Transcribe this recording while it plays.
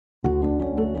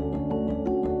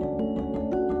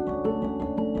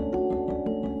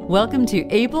Welcome to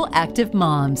Able Active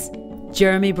Moms.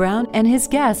 Jeremy Brown and his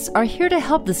guests are here to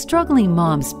help the struggling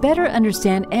moms better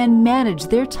understand and manage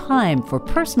their time for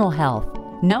personal health.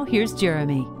 Now here's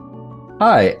Jeremy.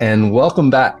 Hi, and welcome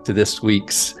back to this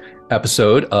week's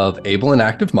episode of Able and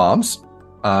Active Moms.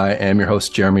 I am your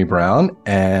host, Jeremy Brown,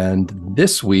 and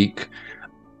this week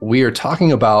we are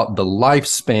talking about the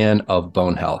lifespan of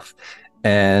bone health.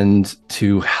 And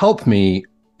to help me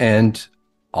and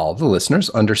all the listeners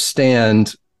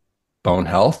understand bone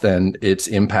health and its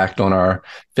impact on our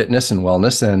fitness and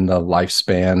wellness and the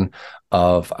lifespan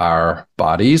of our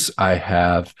bodies, I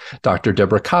have Dr.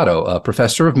 Deborah Kano, a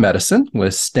professor of medicine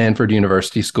with Stanford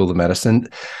University School of Medicine.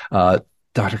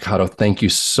 Dr. Kano, thank you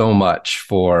so much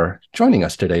for joining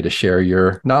us today to share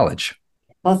your knowledge.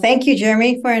 Well, thank you,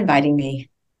 Jeremy, for inviting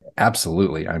me.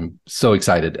 Absolutely. I'm so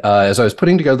excited. As I was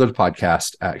putting together the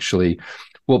podcast, actually,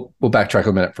 we'll backtrack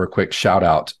a minute for a quick shout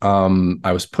out.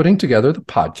 I was putting together the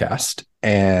podcast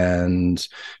and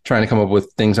trying to come up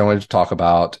with things I wanted to talk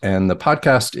about. And the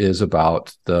podcast is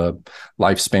about the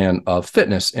lifespan of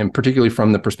fitness, and particularly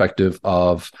from the perspective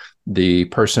of the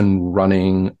person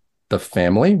running the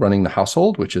family, running the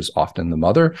household, which is often the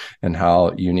mother, and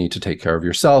how you need to take care of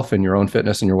yourself and your own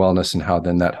fitness and your wellness, and how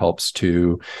then that helps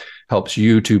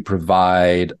you to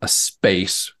provide a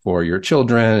space for your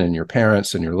children and your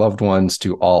parents and your loved ones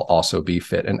to all also be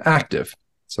fit and active.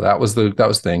 So that was the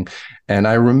thing. And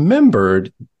I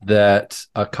remembered that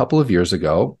a couple of years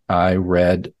ago, I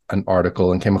read an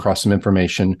article and came across some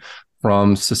information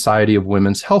from Society of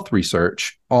Women's Health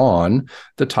Research on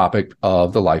the topic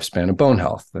of the lifespan of bone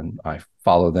health. And I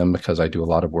follow them because I do a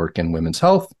lot of work in women's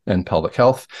health and pelvic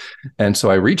health. And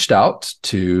so I reached out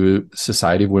to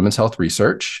Society of Women's Health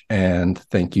Research, and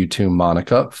thank you to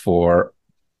Monica for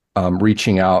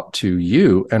reaching out to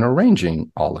you and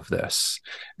arranging all of this.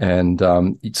 And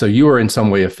so you are in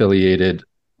some way affiliated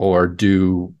or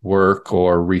do work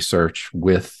or research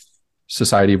with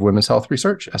Society of Women's Health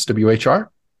Research, SWHR?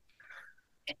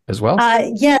 As well?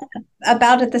 Yeah,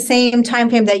 about at the same time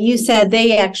frame that you said,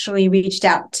 they actually reached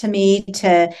out to me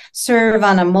to serve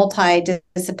on a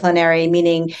multidisciplinary,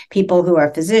 meaning people who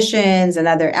are physicians and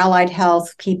other allied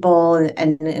health people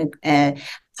and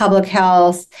public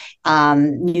health,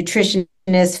 nutritionists,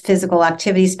 physical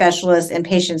activity specialists, and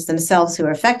patients themselves who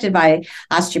are affected by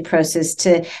osteoporosis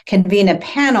to convene a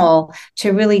panel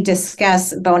to really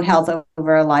discuss bone health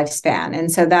over a lifespan.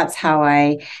 And so that's how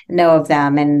I know of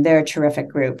them. And they're a terrific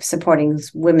group supporting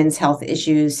women's health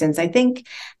issues since I think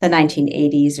the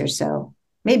 1980s or so,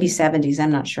 maybe 70s.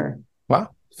 I'm not sure. Wow.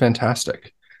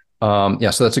 Fantastic. So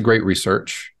that's a great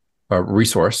resource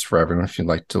for everyone if you'd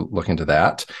like to look into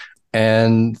that.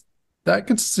 And that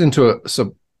gets into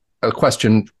a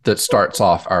question that starts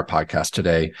off our podcast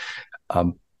today.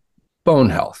 Bone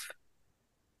health.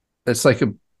 It's like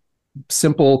a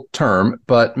simple term,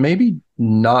 but maybe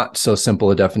not so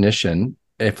simple a definition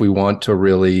if we want to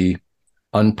really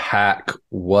unpack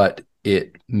what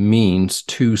it means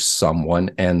to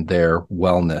someone and their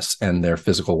wellness and their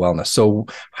physical wellness. So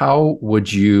how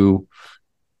would you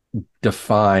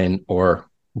define or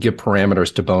give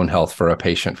parameters to bone health for a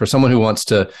patient, for someone who wants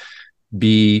to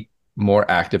be more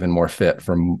active and more fit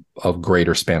from a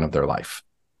greater span of their life?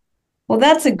 Well,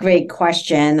 that's a great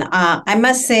question. I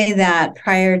must say that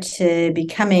prior to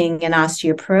becoming an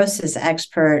osteoporosis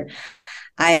expert,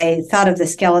 I thought of the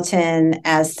skeleton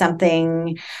as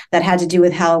something that had to do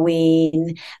with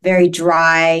Halloween, very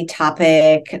dry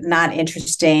topic, not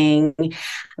interesting.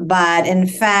 But in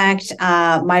fact,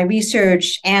 my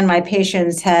research and my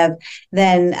patients have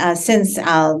then since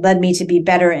led me to be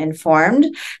better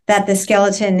informed that the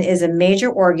skeleton is a major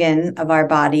organ of our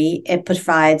body. It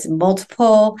provides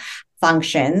multiple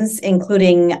functions,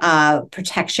 including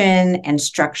protection and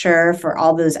structure for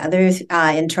all those other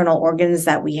internal organs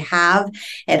that we have.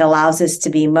 It allows us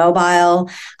to be mobile.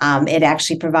 It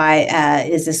actually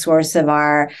is a source of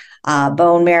our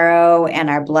bone marrow and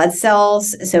our blood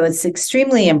cells. So it's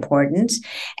extremely important.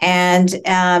 And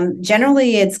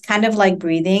generally, it's kind of like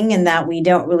breathing in that we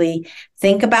don't really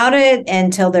think about it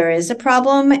until there is a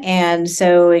problem. And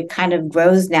so it kind of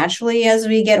grows naturally as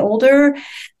we get older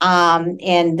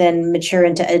and then mature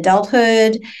into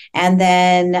adulthood. And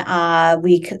then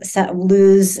we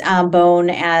lose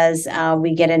bone as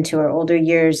we get into our older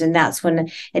years. And that's when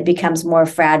it becomes more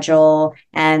fragile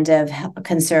and of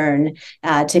concern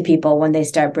to people when they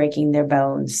start breaking their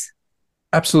bones.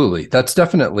 Absolutely. That's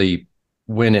definitely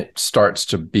when it starts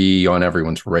to be on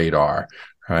everyone's radar.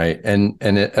 Right.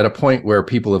 At a point where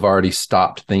people have already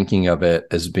stopped thinking of it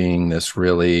as being this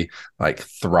really like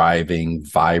thriving,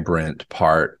 vibrant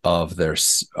part of their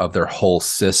whole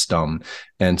system,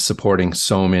 and supporting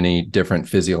so many different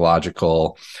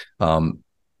physiological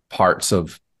parts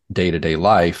of day-to-day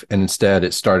life. And instead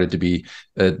it started to be,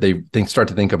 start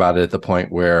to think about it at the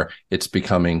point where it's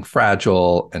becoming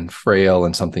fragile and frail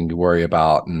and something to worry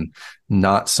about, and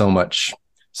not so much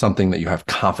something that you have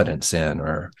confidence in,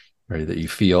 or that you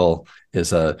feel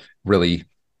is a really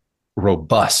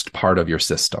robust part of your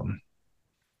system.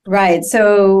 Right.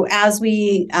 So as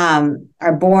we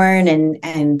are born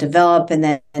and develop and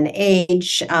then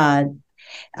age,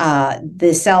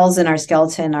 the cells in our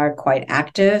skeleton are quite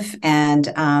active, and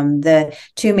the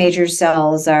two major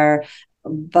cells are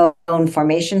bone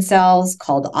formation cells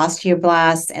called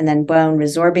osteoblasts, and then bone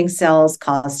resorbing cells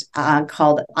called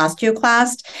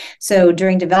osteoclast. So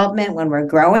during development, when we're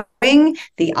growing,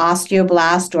 the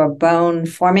osteoblast or bone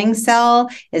forming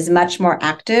cell is much more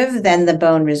active than the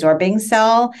bone resorbing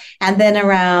cell. And then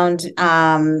around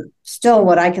still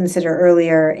what I consider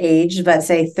earlier age, but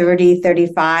say 30,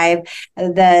 35,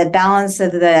 the balance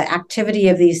of the activity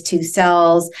of these two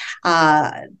cells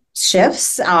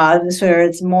shifts, so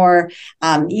it's more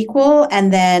equal.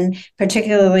 And then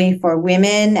particularly for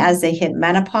women, as they hit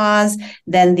menopause,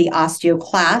 then the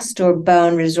osteoclast or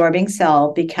bone resorbing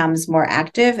cell becomes more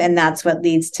active. And that's what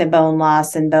leads to bone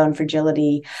loss and bone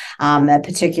fragility,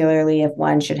 particularly if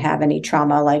one should have any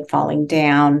trauma like falling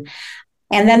down.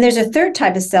 And then there's a third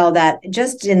type of cell that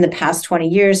just in the past 20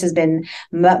 years has been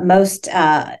most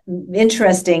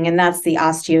interesting, and that's the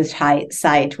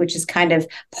osteocyte, which is kind of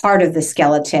part of the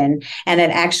skeleton. And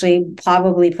it actually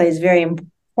probably plays very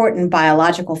important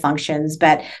biological functions,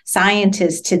 but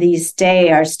scientists to this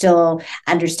day are still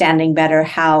understanding better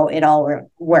how it all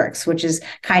works, which is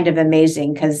kind of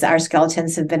amazing because our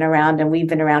skeletons have been around and we've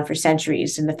been around for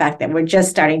centuries. And the fact that we're just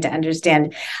starting to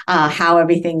understand how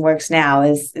everything works now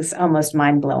is almost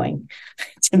mind-blowing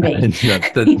to me.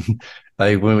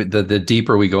 The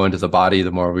deeper we go into the body,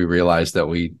 the more we realize that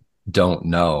we don't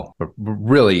know.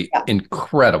 Really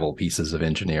incredible pieces of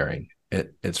engineering.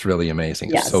 It's really amazing.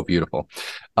 Yes. It's so beautiful.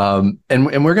 And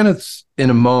we're going to, in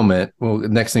a moment, well, the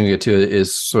next thing we get to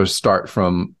is sort of start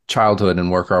from childhood and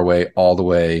work our way all the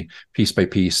way, piece by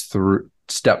piece, through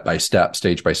step by step,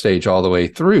 stage by stage, all the way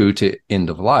through to end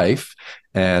of life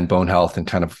and bone health and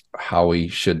kind of how we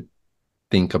should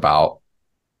think about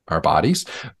our bodies.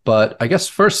 But I guess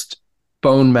first,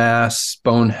 bone mass,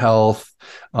 bone health.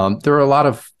 There are a lot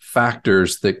of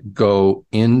factors that go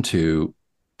into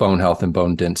bone health and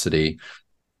bone density,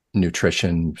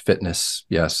 nutrition, fitness.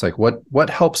 Yes. Like what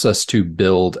helps us to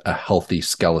build a healthy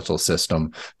skeletal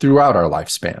system throughout our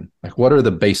lifespan? Like what are the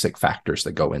basic factors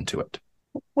that go into it?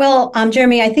 Well,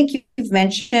 Jeremy, I think you've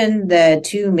mentioned the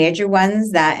two major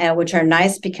ones that which are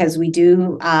nice because we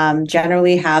do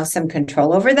generally have some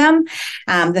control over them.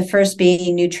 The first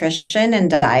being nutrition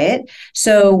and diet.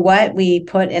 So what we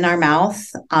put in our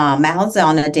mouths on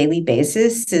a daily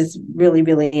basis is really,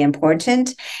 really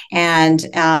important. And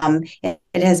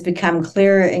it has become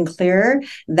clearer and clearer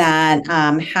that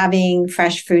having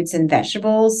fresh fruits and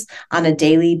vegetables on a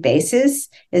daily basis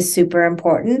is super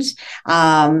important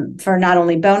for not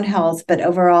only bone health, but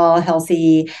overall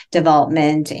healthy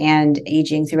development and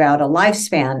aging throughout a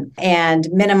lifespan, and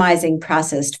minimizing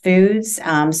processed foods.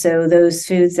 So those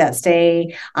foods that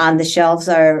stay on the shelves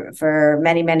are for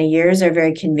many, many years are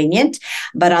very convenient,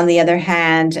 but on the other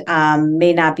hand,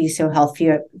 may not be so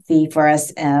healthy for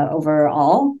us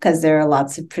overall, because there are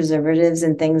lots of preservatives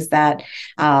and things that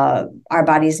our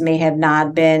bodies may have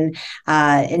not been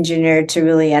engineered to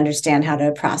really understand how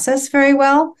to process very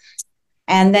well.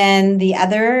 And then the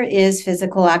other is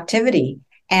physical activity.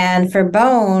 And for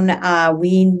bone,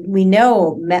 we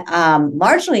know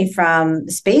largely from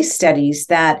space studies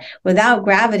that without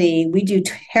gravity, we do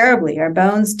terribly. Our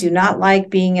bones do not like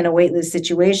being in a weightless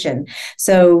situation.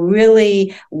 So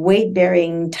really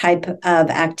weight-bearing type of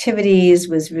activities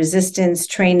with resistance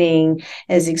training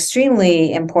is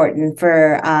extremely important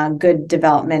for good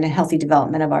development and healthy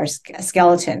development of our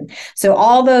skeleton. So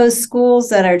all those schools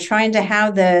that are trying to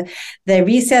have the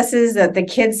recesses that the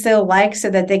kids so like so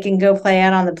that they can go play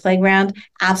out on the playground,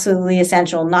 absolutely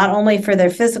essential, not only for their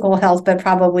physical health, but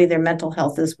probably their mental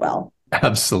health as well.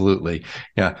 Absolutely.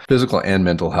 Yeah. Physical and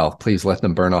mental health. Please let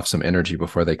them burn off some energy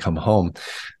before they come home.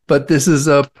 But this is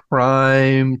a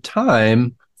prime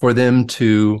time for them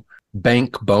to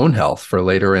bank bone health for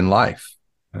later in life.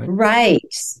 Right.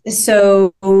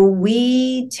 So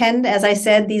we tend, as I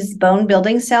said, these bone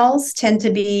building cells tend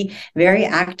to be very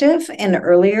active in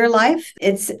earlier life.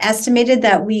 It's estimated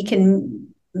that we can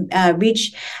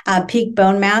reach peak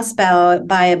bone mass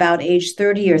by about age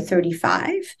 30 or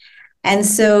 35. And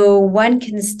so one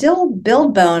can still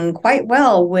build bone quite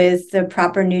well with the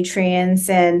proper nutrients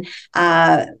and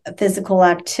physical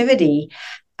activity.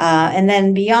 And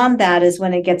then beyond that is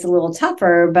when it gets a little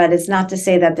tougher, but it's not to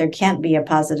say that there can't be a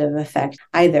positive effect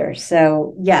either.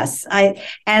 So yes,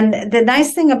 and the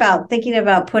nice thing about thinking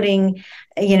about putting,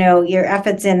 your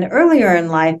efforts in earlier in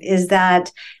life is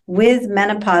that with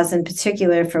menopause in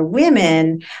particular for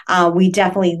women, we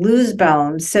definitely lose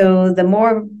bone. So the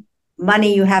more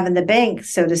money you have in the bank,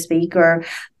 so to speak, or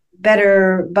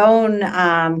better bone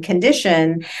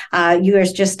condition, you are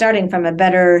just starting from a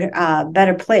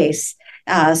better place.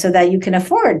 So that you can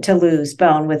afford to lose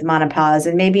bone with menopause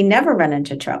and maybe never run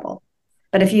into trouble.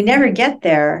 But if you never get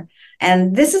there,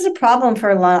 and this is a problem for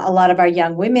a lot of our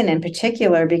young women in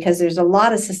particular, because there's a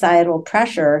lot of societal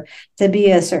pressure to be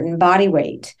a certain body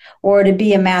weight or to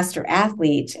be a master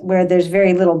athlete where there's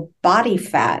very little body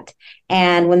fat.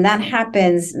 And when that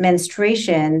happens,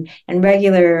 menstruation and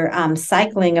regular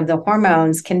cycling of the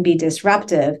hormones can be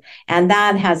disruptive. And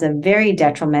that has a very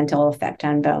detrimental effect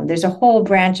on bone. There's a whole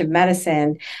branch of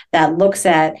medicine that looks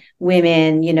at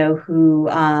women, who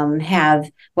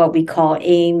have what we call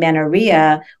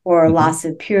amenorrhea or loss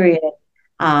of period.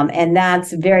 And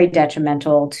that's very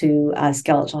detrimental to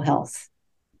skeletal health.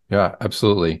 Yeah,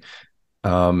 absolutely.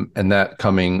 And that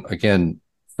coming again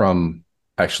from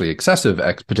actually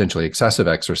potentially excessive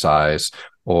exercise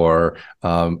or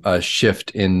a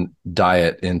shift in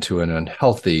diet into an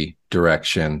unhealthy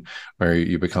direction where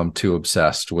you become too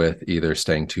obsessed with either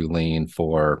staying too lean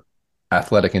for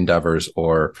athletic endeavors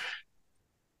or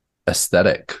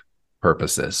aesthetic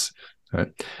purposes.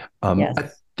 Right? Yes. I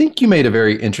think you made a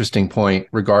very interesting point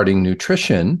regarding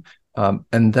nutrition,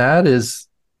 and that is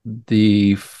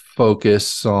the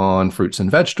focus on fruits and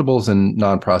vegetables and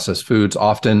non-processed foods.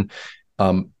 Often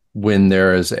when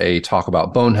there is a talk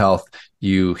about bone health,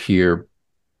 you hear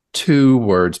two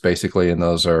words basically, and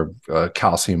those are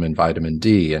calcium and vitamin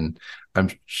D. And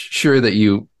I'm sure that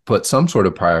you put some sort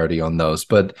of priority on those,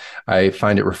 but I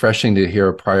find it refreshing to hear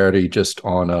a priority just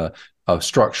on a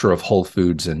structure of whole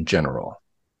foods in general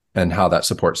and how that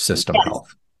supports system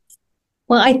health.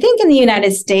 Well, I think in the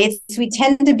United States, we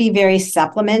tend to be very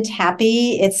supplement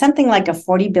happy. It's something like a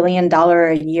 $40 billion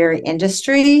a year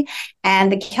industry,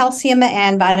 and the calcium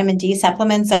and vitamin D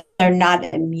supplements are not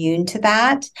immune to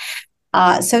that.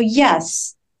 So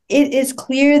yes, it is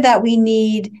clear that we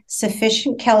need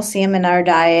sufficient calcium in our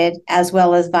diet as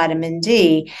well as vitamin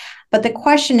D. But the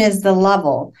question is the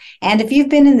level. And if you've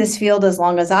been in this field as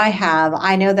long as I have,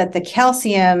 I know that the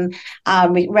calcium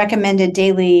recommended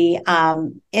daily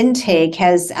intake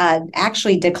has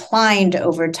actually declined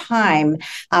over time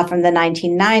from the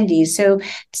 1990s. So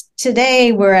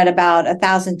today we're at about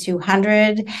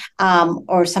 1,200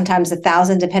 or sometimes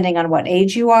 1,000, depending on what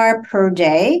age you are, per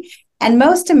day. And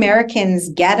most Americans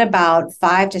get about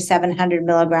 500 to 700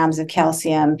 milligrams of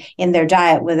calcium in their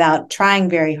diet without trying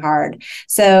very hard.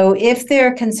 So if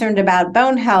they're concerned about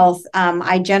bone health,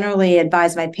 I generally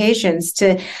advise my patients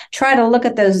to try to look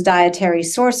at those dietary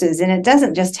sources. And it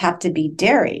doesn't just have to be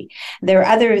dairy. There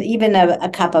are even a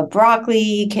cup of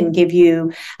broccoli can give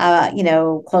you,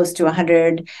 close to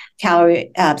 100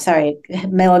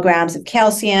 milligrams of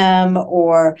calcium,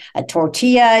 or a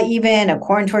tortilla, even a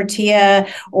corn tortilla,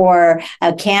 or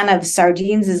a can of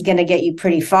sardines is going to get you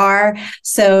pretty far.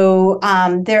 So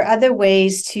there are other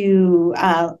ways to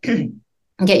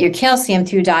get your calcium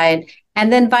through diet.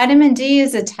 And then vitamin D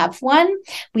is a tough one.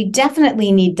 We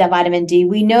definitely need the vitamin D.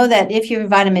 We know that if you're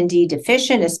vitamin D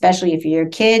deficient, especially if you're a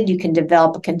kid, you can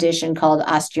develop a condition called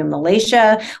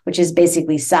osteomalacia, which is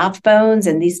basically soft bones.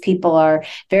 And these people are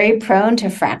very prone to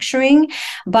fracturing.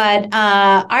 But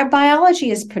our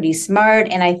biology is pretty smart.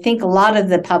 And I think a lot of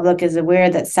the public is aware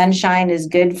that sunshine is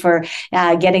good for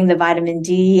getting the vitamin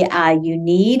D you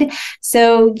need.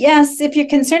 So yes, if you're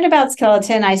concerned about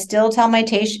skeleton, I still tell my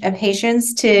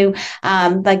patients to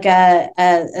like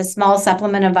a small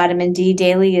supplement of vitamin D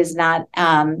daily is not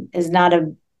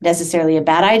necessarily a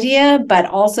bad idea, but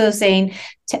also saying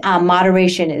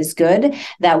moderation is good.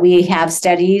 That we have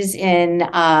studies in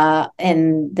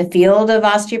the field of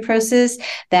osteoporosis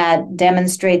that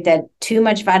demonstrate that too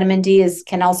much vitamin D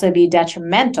can also be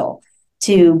detrimental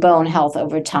to bone health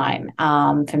over time.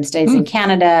 From studies in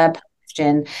Canada,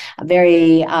 in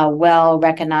very well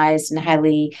recognized and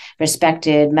highly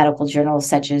respected medical journals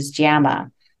such as JAMA.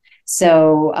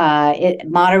 So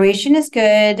moderation is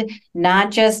good. Not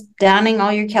just downing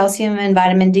all your calcium and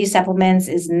vitamin D supplements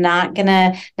is not going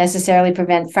to necessarily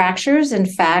prevent fractures. In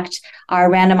fact, our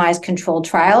randomized controlled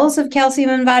trials of calcium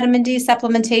and vitamin D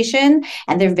supplementation,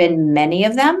 and there have been many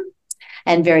of them,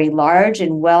 and very large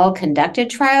and well-conducted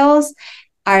trials,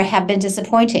 have been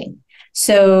disappointing.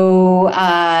 So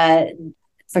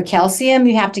for calcium,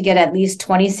 you have to get at least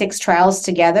 26 trials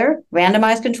together,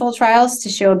 randomized controlled trials, to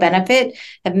show a benefit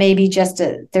of maybe just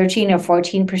a 13 or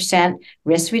 14%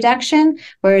 risk reduction.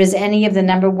 Whereas any of the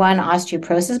number one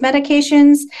osteoporosis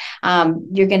medications,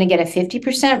 you're going to get a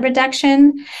 50%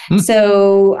 reduction.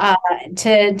 So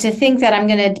to think that I'm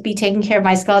going to be taking care of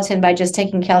my skeleton by just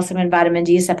taking calcium and vitamin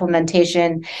D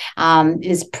supplementation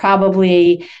is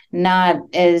probably not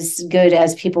as good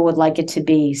as people would like it to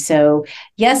be. So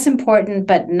yes, important,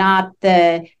 but not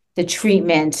the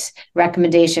treatment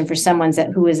recommendation for someone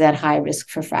who is at high risk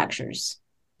for fractures.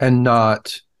 And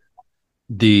not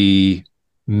the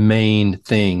main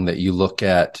thing that you look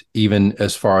at, even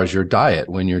as far as your diet,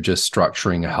 when you're just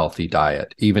structuring a healthy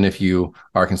diet. Even if you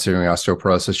are considering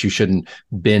osteoporosis, you shouldn't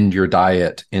bend your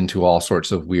diet into all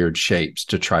sorts of weird shapes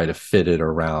to try to fit it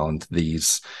around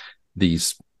these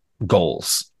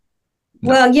goals.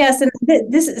 No. Well, yes. And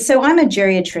so I'm a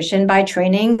geriatrician by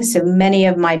training. So many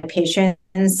of my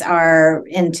patients are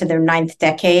into their 9th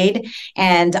decade.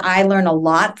 And I learn a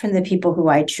lot from the people who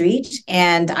I treat.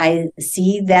 And I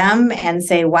see them and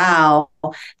say, wow,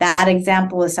 that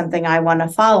example is something I want to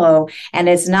follow. And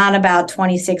it's not about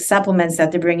 26 supplements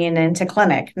that they're bringing into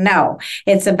clinic. No,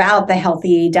 it's about the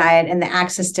healthy diet and the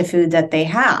access to food that they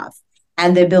have,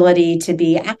 and the ability to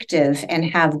be active and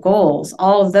have goals.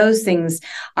 All of those things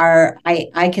are,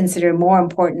 I consider, more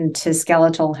important to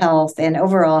skeletal health and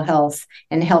overall health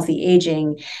and healthy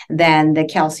aging than the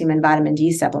calcium and vitamin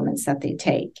D supplements that they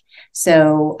take.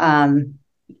 So,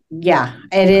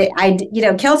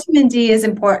 calcium and D is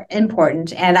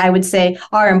important, and I would say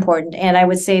are important. And I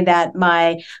would say that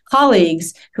my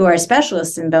colleagues who are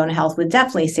specialists in bone health would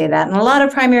definitely say that. And a lot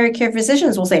of primary care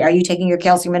physicians will say, are you taking your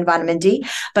calcium and vitamin D?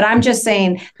 But I'm just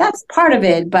saying that's part of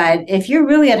it. But if you're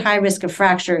really at high risk of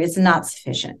fracture, it's not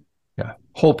sufficient. Yeah.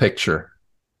 Whole picture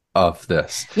of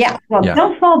this. Yeah. Well,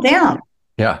 don't fall down.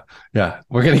 Yeah.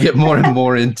 We're going to get more and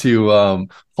more into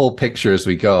whole picture as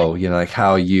we go, like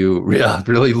how you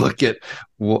really look at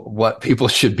what people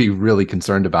should be really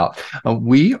concerned about.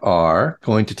 We are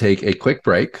going to take a quick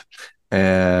break.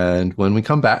 And when we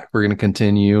come back, we're going to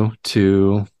continue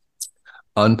to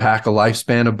unpack a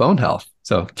lifespan of bone health.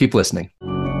 So keep listening.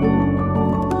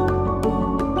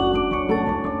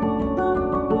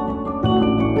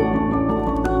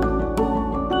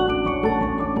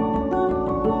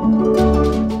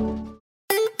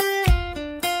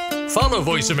 Follow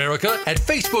Voice America at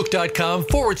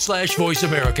facebook.com/Voice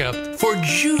America for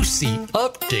juicy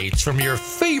updates from your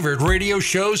favorite radio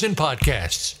shows and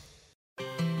podcasts.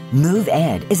 Move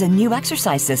Ed is a new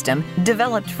exercise system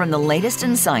developed from the latest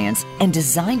in science and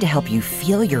designed to help you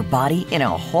feel your body in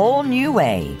a whole new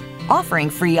way. Offering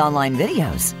free online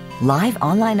videos, live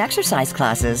online exercise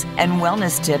classes, and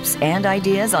wellness tips and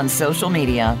ideas on social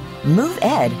media. Move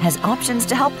Ed has options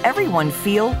to help everyone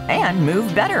feel and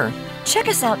move better. Check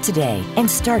us out today and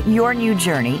start your new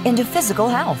journey into physical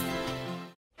health.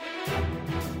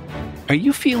 Are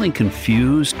you feeling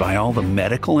confused by all the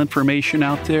medical information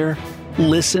out there?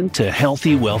 Listen to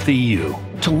Healthy Wealthy You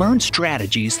to learn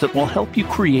strategies that will help you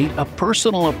create a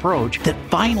personal approach that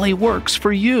finally works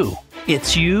for you.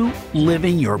 It's you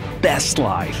living your best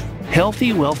life.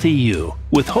 Healthy Wealthy You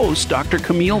with host Dr.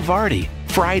 Camille Vardy.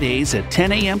 Fridays at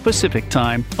 10 a.m. Pacific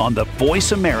Time on the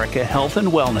Voice America Health and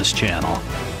Wellness Channel.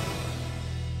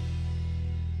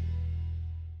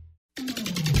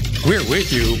 We're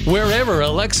with you wherever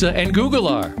Alexa and Google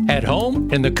are. At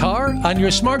home, in the car, on your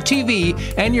smart TV,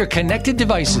 and your connected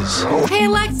devices. Hey,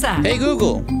 Alexa. Hey,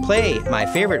 Google. Play my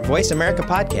favorite Voice America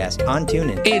podcast on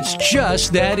TuneIn. It's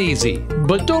just that easy.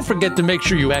 But don't forget to make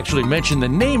sure you actually mention the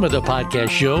name of the podcast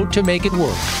show to make it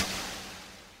work.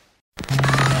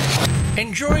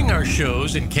 Enjoying our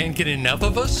shows and can't get enough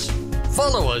of us?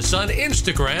 Follow us on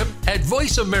Instagram at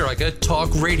Voice America Talk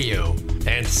Radio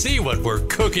and see what we're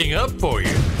cooking up for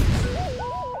you.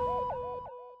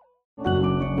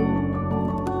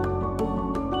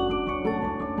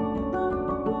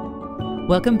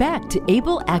 Welcome back to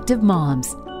Able Active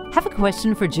Moms. Have a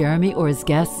question for Jeremy or his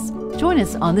guests? Join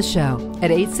us on the show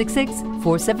at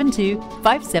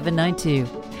 866-472-5792.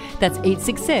 That's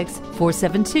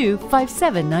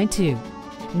 866-472-5792.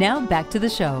 Now back to the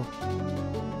show.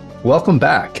 Welcome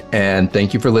back, and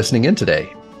thank you for listening in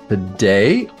today.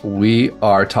 Today, we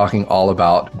are talking all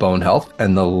about bone health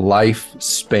and the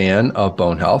lifespan of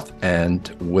bone health. And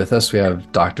with us, we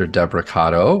have Dr. Deborah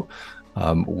Kano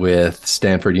with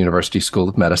Stanford University School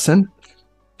of Medicine.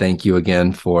 Thank you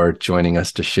again for joining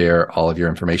us to share all of your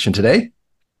information today.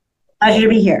 Pleasure to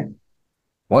be here.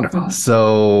 Wonderful.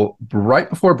 So right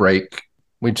before break,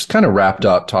 we just kind of wrapped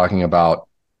up talking about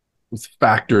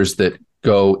factors that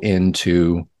go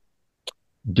into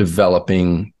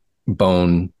developing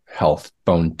bone health,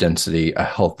 bone density, a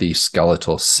healthy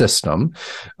skeletal system.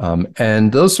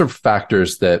 And those are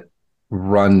factors that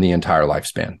run the entire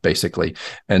lifespan, basically.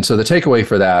 And so the takeaway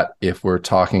for that, if we're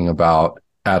talking about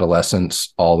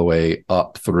adolescence all the way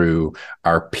up through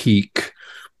our peak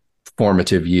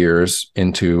formative years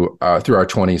into through our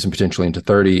 20s and potentially into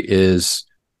 30, is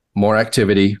more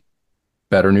activity,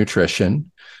 better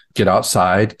nutrition, get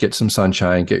outside, get some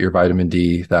sunshine, get your vitamin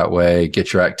D that way,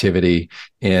 get your activity,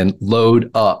 and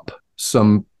load up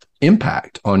some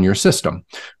impact on your system,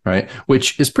 right?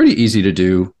 Which is pretty easy to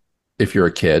do if you're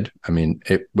a kid. I mean,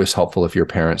 it was helpful if your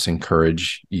parents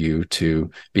encourage you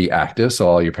to be active. So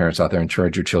all your parents out there,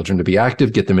 encourage your children to be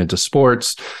active, get them into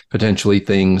sports, potentially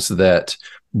things that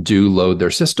do load their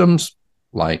systems,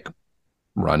 like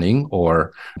running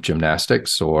or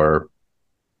gymnastics or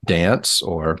dance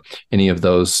or any of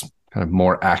those kind of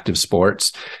more active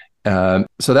sports.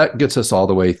 So that gets us all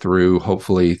the way through,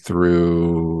 hopefully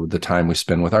through the time we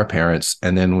spend with our parents.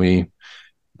 And then we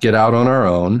get out on our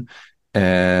own.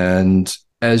 And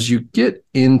as you get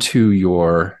into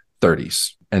your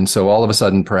 30s, and so all of a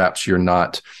sudden, perhaps you're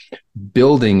not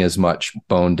building as much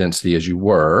bone density as you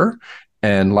were,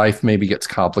 and life maybe gets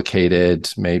complicated.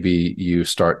 Maybe you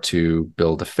start to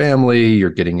build a family,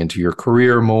 you're getting into your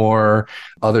career more,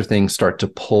 other things start to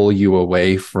pull you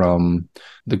away from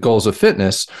the goals of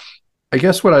fitness. I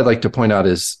guess what I'd like to point out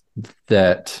is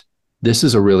that this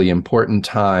is a really important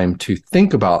time to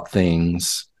think about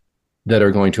things that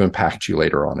are going to impact you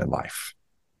later on in life.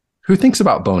 Who thinks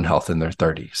about bone health in their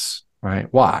 30s, right?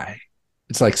 Why?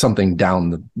 It's like something way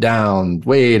down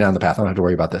the path. I don't have to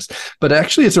worry about this. But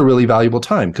actually, it's a really valuable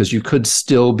time because you could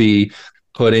still be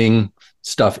putting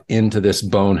stuff into this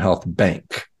bone health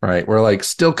bank, right? We're like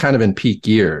still kind of in peak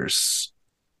years,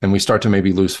 and we start to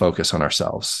maybe lose focus on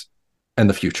ourselves and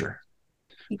the future.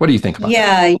 What do you think about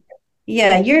that?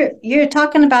 Yeah, you're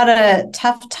talking about a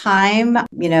tough time.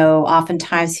 You know,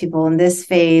 oftentimes people in this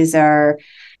phase are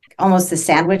almost the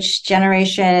sandwich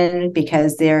generation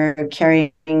because they're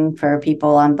caring for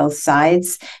people on both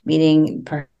sides, meaning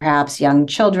perhaps young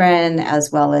children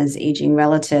as well as aging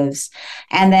relatives,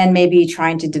 and then maybe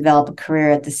trying to develop a career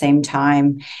at the same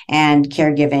time and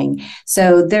caregiving.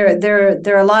 So there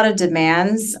are a lot of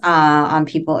demands on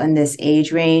people in this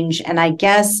age range. And I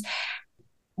guess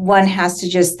one has to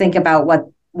just think about what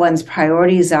one's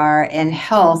priorities are, and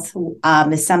health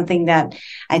is something that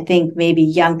I think maybe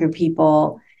younger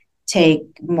people take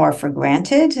more for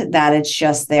granted, that it's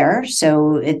just there.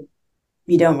 So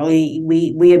we don't really,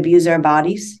 we abuse our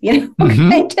bodies, kind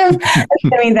of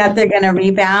assuming that they're going to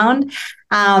rebound.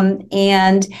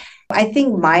 And I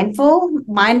think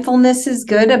mindfulness is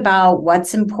good about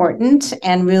what's important,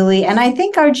 and I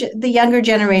think the younger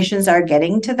generations are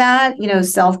getting to that,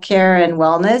 self-care and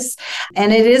wellness.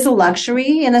 And it is a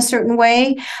luxury in a certain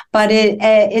way, but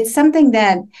it's something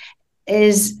that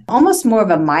is almost more of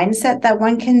a mindset that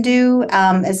one can do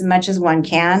as much as one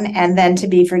can, and then to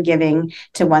be forgiving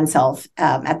to oneself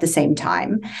at the same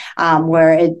time,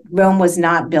 where Rome was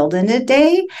not built in a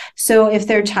day. So if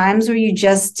there are times where you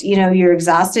just, you're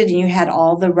exhausted and you had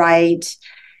all the right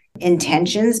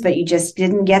intentions, but you just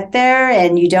didn't get there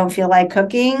and you don't feel like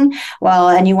cooking,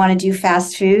 and you want to do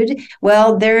fast food,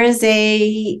 there is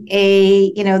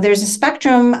there's a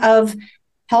spectrum of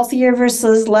healthier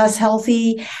versus less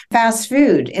healthy fast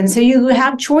food. And so you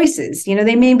have choices.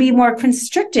 They may be more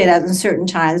constricted at certain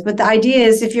times, but the idea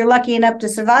is if you're lucky enough to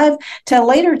survive to a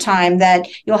later time, that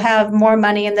you'll have more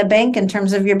money in the bank in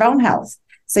terms of your bone health.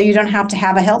 So you don't have to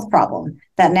have a health problem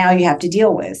that now you have to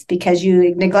deal with because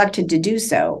you neglected to do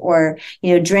so, or,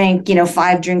 drink,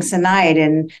 5 drinks a night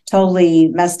and totally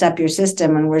messed up your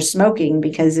system and were smoking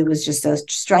because it was just so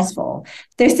stressful.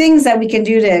 There's things that we can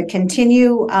do to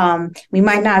continue. We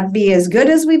might not be as good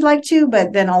as we'd like to,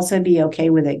 but then also be okay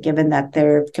with it, given that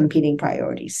they're competing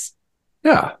priorities.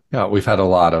 Yeah. We've had a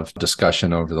lot of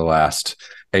discussion over the last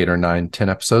 8 or 9, 10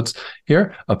 episodes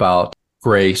here about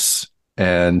grace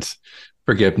and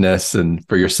forgiveness and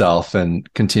for yourself,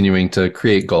 and continuing to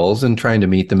create goals and trying to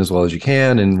meet them as well as you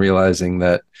can, and realizing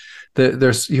that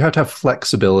you have to have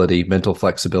flexibility, mental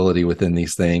flexibility within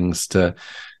these things to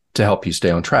help you stay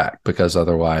on track, because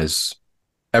otherwise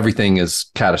everything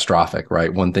is catastrophic,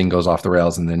 right? One thing goes off the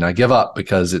rails and then I give up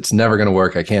because it's never going to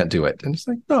work. I can't do it. And it's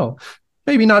like, no,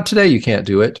 maybe not today. You can't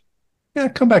do it. Yeah,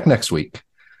 come back next week.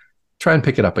 Try and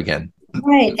pick it up again.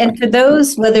 Right. And for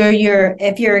those,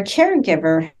 if you're a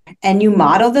caregiver and you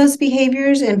model those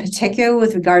behaviors, in particular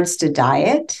with regards to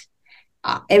diet,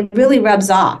 it really rubs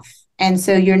off. And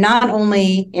so you're not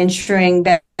only ensuring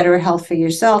better health for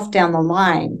yourself down the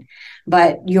line,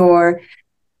 but you're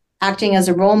acting as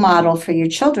a role model for your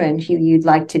children who you'd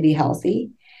like to be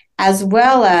healthy, as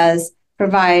well as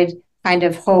provide kind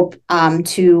of hope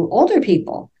to older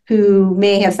people who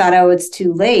may have thought, oh, it's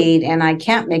too late and I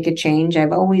can't make a change.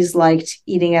 I've always liked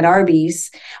eating at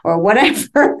Arby's or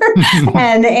whatever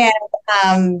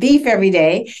and beef every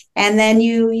day. And then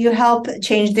you help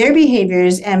change their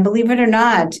behaviors. And believe it or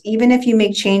not, even if you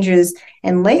make changes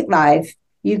in late life,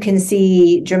 you can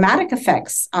see dramatic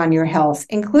effects on your health,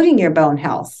 including your bone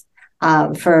health.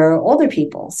 For older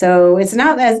people. So it's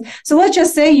not so let's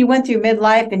just say you went through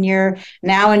midlife and you're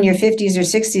now in your 50s or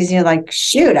 60s and you're like,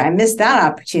 shoot, I missed that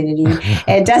opportunity.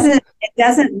 It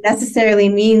doesn't necessarily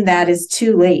mean that is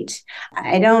too late.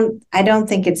 I don't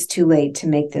think it's too late to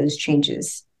make those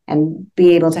changes and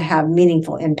be able to have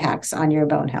meaningful impacts on your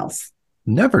bone health.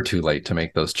 Never too late to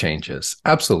make those changes.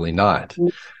 Absolutely not.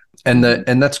 And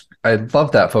that's, I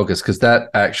love that focus because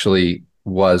that actually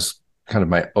was kind of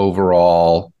my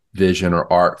overall vision or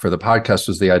arc for the podcast,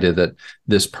 was the idea that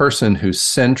this person who's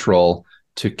central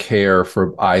to care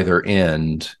for either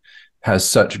end has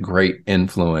such great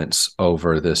influence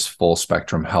over this full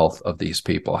spectrum health of these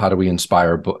people. How do we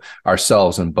inspire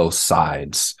ourselves on both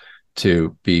sides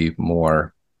to be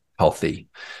more healthy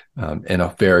in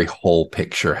a very whole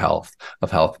picture health?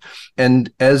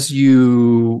 And as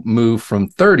you move from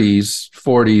 30s,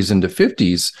 40s into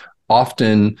 50s,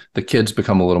 often the kids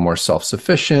become a little more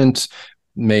self-sufficient.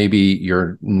 Maybe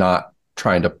you're not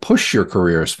trying to push your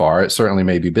career as far. It certainly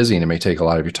may be busy and it may take a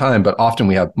lot of your time, but often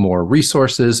we have more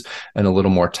resources and a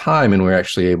little more time, and we're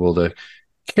actually able to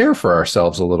care for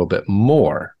ourselves a little bit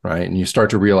more, right? And you start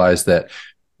to realize that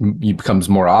it becomes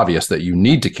more obvious that you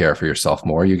need to care for yourself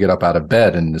more. You get up out of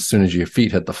bed, and as soon as your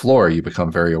feet hit the floor, you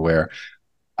become very aware,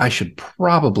 I should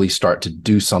probably start to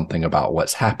do something about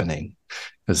what's happening,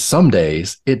 because some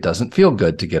days it doesn't feel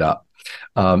good to get up.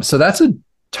 So that's a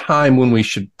time when we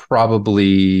should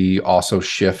probably also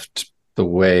shift the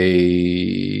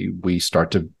way we start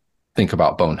to think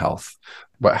about bone health,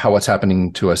 what's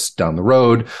happening to us down the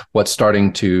road, what's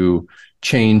starting to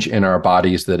change in our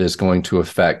bodies that is going to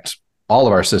affect all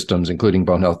of our systems, including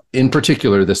bone health. In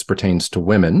particular, this pertains to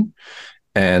women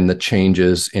and the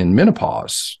changes in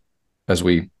menopause as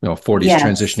we, 40s Yes.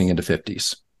 transitioning into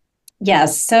 50s.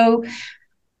 Yes. So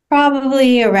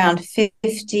probably around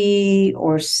 50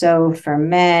 or so for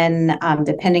men,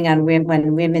 depending on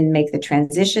when women make the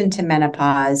transition to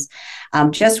menopause.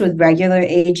 Just with regular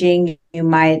aging, you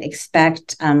might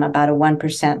expect about a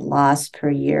 1% loss per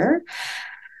year.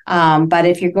 But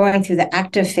if you're going through the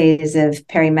active phase of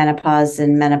perimenopause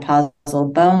and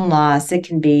menopausal bone loss, it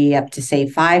can be up to, say,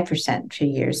 5% per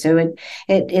year. So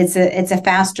it's a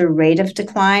faster rate of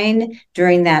decline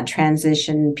during that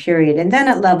transition period. And then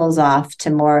it levels off to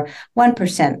more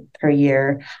 1% per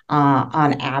year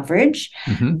on average.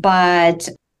 Mm-hmm. But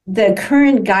the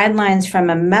current guidelines from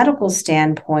a medical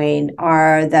standpoint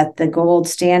are that the gold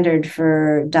standard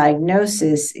for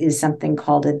diagnosis is something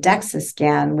called a DEXA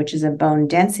scan, which is a bone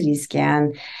density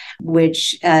scan,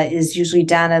 which is usually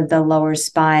done of the lower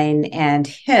spine and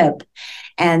hip.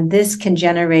 And this can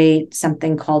generate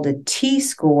something called a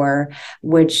T-score,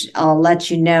 which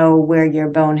let you know where your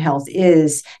bone health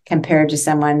is compared to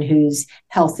someone who's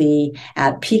healthy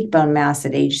at peak bone mass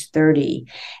at age 30.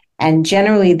 And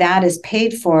generally, that is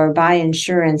paid for by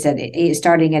insurance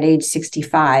starting at age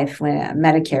 65 when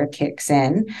Medicare kicks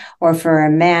in, or for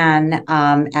a man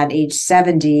at age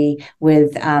 70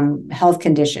 with health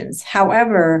conditions.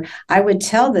 However, I would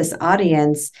tell this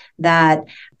audience that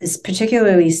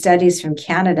particularly studies from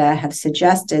Canada have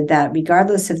suggested that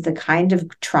regardless of the kind of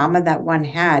trauma that one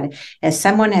had, if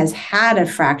someone has had a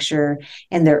fracture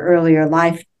in their earlier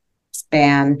life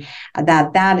span,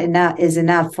 that is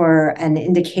enough for an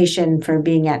indication for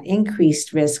being at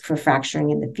increased risk for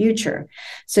fracturing in the future.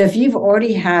 So if you've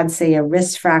already had, say, a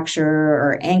wrist fracture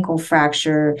or ankle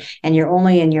fracture, and you're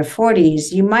only in your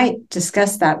 40s, you might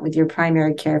discuss that with your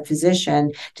primary care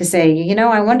physician to say,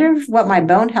 I wonder what my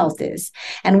bone health is.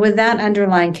 And with that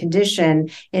underlying condition,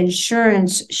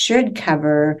 insurance should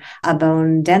cover a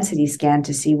bone density scan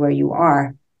to see where you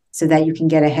are, so that you can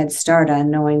get a head start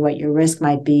on knowing what your risk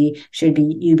might be, should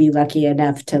you be lucky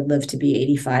enough to live to be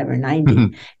 85 or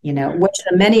 90, which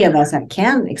many of us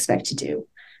can expect to do.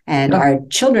 And our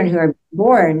children who are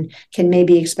born can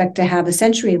maybe expect to have a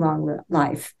century-long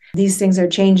life. These things are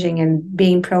changing, and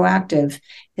being proactive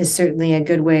is certainly a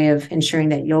good way of ensuring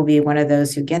that you'll be one of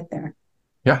those who get there.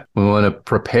 Yeah, we want to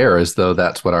prepare as though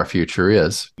that's what our future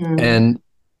is. And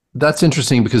that's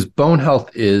interesting because bone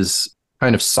health is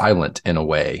kind of silent in a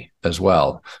way as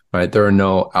well, right? There are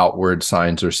no outward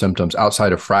signs or symptoms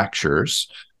outside of fractures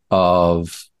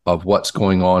of what's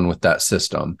going on with that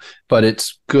system. But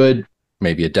it's good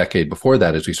maybe a decade before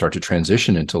that, as we start to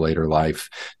transition into later life,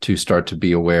 to start to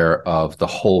be aware of the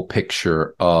whole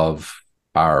picture of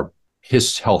our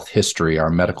health history, our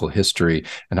medical history,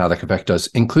 and how that can affect us,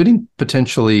 including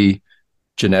potentially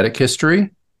genetic history.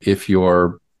 If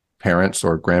your parents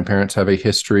or grandparents have a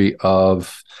history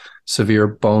of severe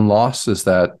bone loss,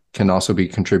 that can also be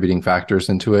contributing factors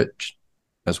into it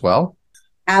as well?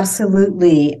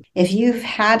 Absolutely. If you've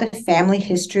had a family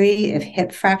history of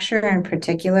hip fracture in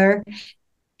particular,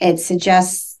 it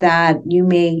suggests that you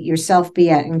may yourself be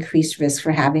at increased risk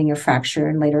for having a fracture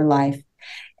in later life.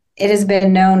 It has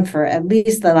been known for at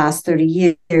least the last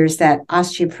 30 years that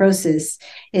osteoporosis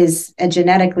is a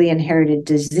genetically inherited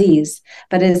disease,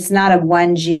 but it's not a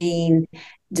one gene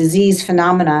disease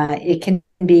phenomena. It can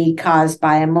be caused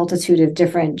by a multitude of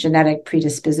different genetic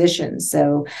predispositions.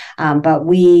 So, but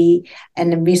we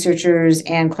and the researchers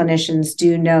and clinicians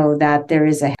do know that there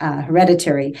is a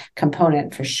hereditary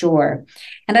component for sure.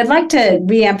 And I'd like to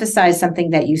reemphasize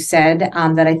something that you said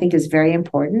that I think is very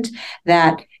important,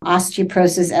 that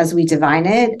osteoporosis, as we define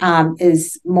it,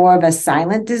 is more of a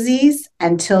silent disease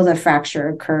until the fracture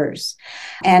occurs.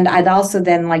 And I'd also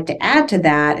then like to add to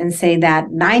that and say that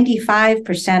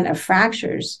 95% of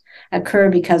fractures occur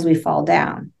because we fall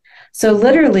down. So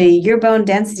literally, your bone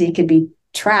density could be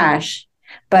trash,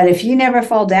 but if you never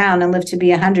fall down and live to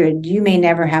be 100, you may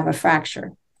never have a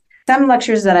fracture. Some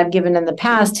lectures that I've given in the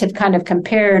past have kind of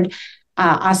compared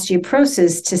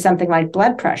osteoporosis to something like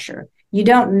blood pressure. You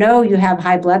don't know you have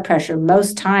high blood pressure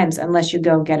most times unless you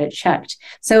go get it checked.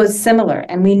 So it's similar.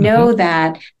 And we know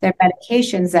that there are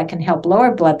medications that can help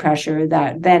lower blood pressure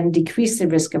that then decrease the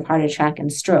risk of heart attack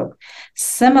and stroke.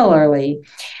 Similarly,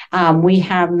 we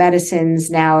have medicines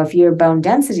now, if your bone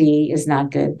density is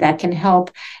not good, that can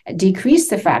help decrease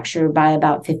the fracture by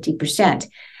about 50%.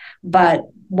 But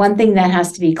one thing that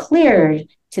has to be clear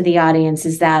to the audience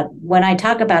is that when I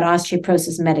talk about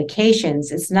osteoporosis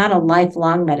medications, it's not a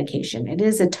lifelong medication. It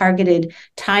is a targeted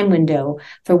time window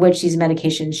for which these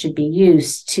medications should be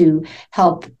used to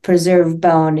help preserve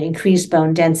bone, increase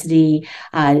bone density,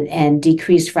 and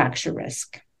decrease fracture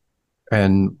risk.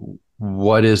 And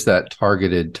what is that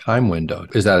targeted time window?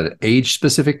 Is that an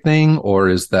age-specific thing, or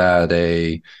is that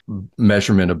a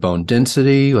measurement of bone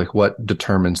density? Like, what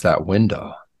determines that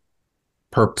window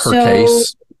per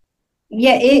case?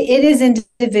 Yeah, it is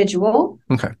individual.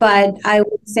 Okay. But I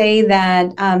would say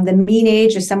that the mean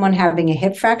age of someone having a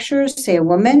hip fracture, say a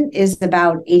woman, is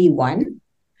about 81.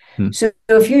 So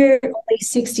if you're only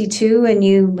 62 and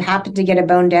you happen to get a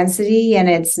bone density and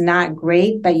it's not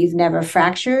great, but you've never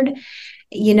fractured,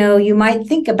 you might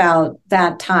think about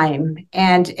that time.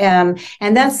 And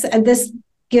this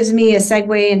gives me a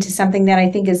segue into something that I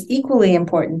think is equally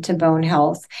important to bone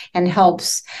health and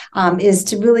helps, is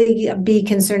to really be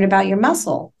concerned about your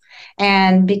muscle.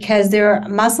 And because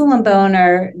muscle and bone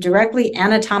are directly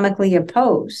anatomically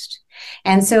opposed.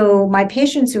 And so my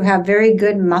patients who have very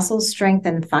good muscle strength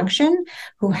and function,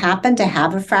 who happen to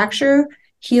have a fracture,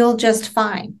 heal just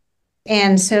fine.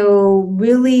 And so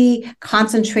really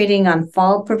concentrating on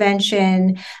fall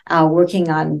prevention, working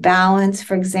on balance,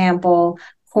 for example,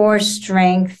 core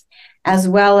strength, as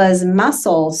well as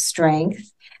muscle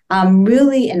strength,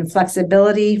 really, and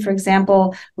flexibility, for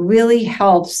example, really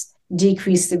helps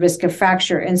decrease the risk of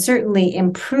fracture and certainly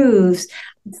improves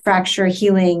fracture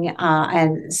healing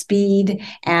and speed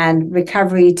and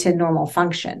recovery to normal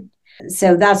function.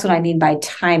 So that's what I mean by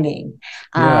timing.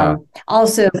 Yeah.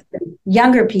 Also,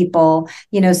 younger people,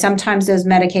 sometimes those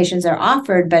medications are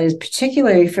offered, but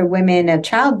particularly for women of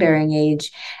childbearing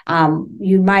age,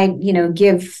 you might,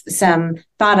 give some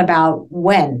thought about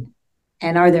when,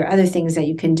 and are there other things that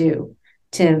you can do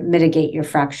to mitigate your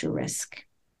fracture risk?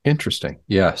 Interesting.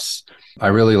 Yes. I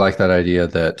really like that idea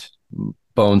that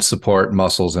bones support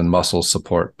muscles and muscles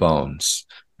support bones.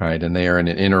 Right. And they are in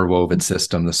an interwoven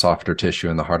system, the softer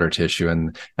tissue and the harder tissue,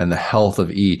 and the health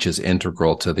of each is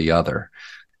integral to the other.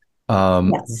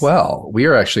 Yes. Well, we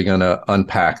are actually going to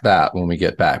unpack that when we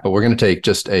get back, but we're going to take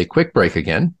just a quick break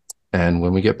again. And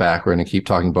when we get back, we're going to keep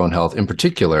talking bone health, in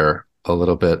particular, a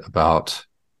little bit about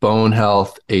bone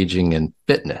health, aging, and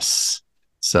fitness.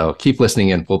 So keep listening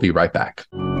in. We'll be right back.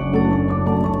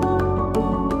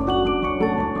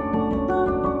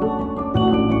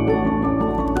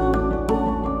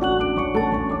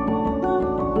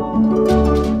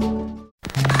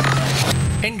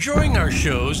 Enjoying our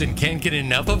shows and can't get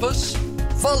enough of us?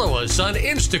 Follow us on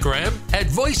Instagram at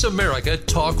Voice America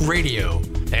Talk Radio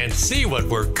and see what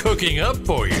we're cooking up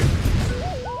for you.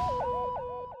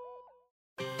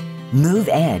 Move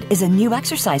Ed is a new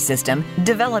exercise system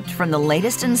developed from the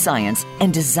latest in science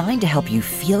and designed to help you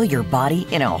feel your body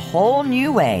in a whole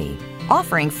new way.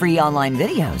 Offering free online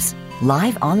videos,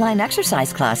 live online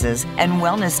exercise classes, and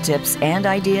wellness tips and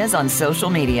ideas on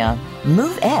social media.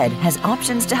 Move Ed has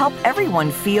options to help everyone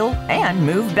feel and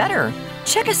move better.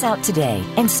 Check us out today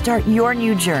and start your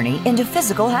new journey into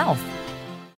physical health.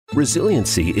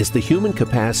 Resiliency is the human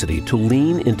capacity to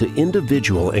lean into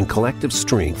individual and collective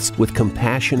strengths with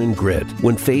compassion and grit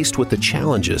when faced with the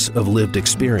challenges of lived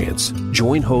experience.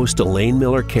 Join host Elaine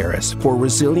Miller-Karras for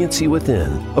Resiliency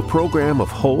Within, a program of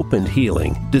hope and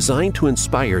healing designed to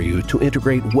inspire you to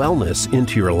integrate wellness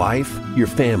into your life, your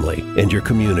family, and your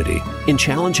community. In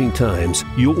challenging times,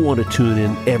 you'll want to tune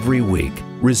in every week.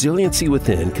 Resiliency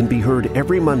Within can be heard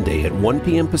every Monday at 1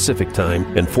 p.m. Pacific Time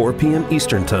and 4 p.m.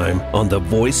 Eastern Time on the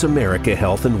Voice America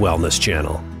Health and Wellness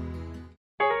Channel.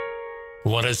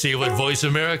 Want to see what Voice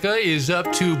America is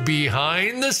up to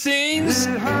behind the scenes?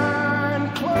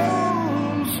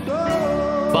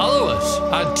 Follow us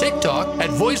on TikTok at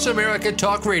Voice America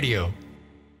Talk Radio.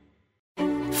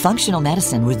 Functional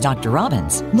Medicine with Dr.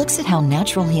 Robbins looks at how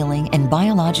natural healing and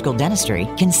biological dentistry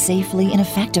can safely and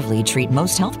effectively treat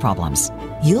most health problems.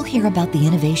 You'll hear about the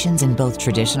innovations in both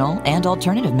traditional and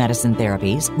alternative medicine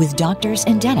therapies with doctors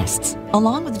and dentists,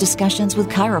 along with discussions with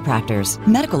chiropractors,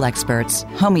 medical experts,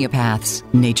 homeopaths,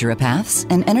 naturopaths,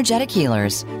 and energetic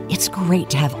healers. It's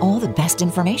great to have all the best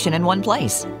information in one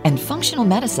place. And Functional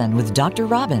Medicine with Dr.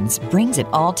 Robbins brings it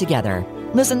all together.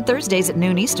 Listen Thursdays at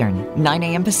noon Eastern, 9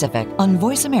 a.m. Pacific on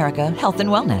Voice America Health and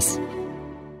Wellness.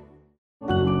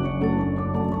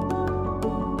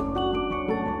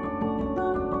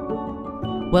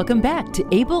 Welcome back to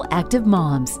Able Active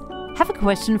Moms. Have a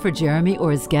question for Jeremy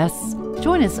or his guests?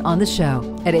 Join us on the show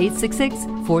at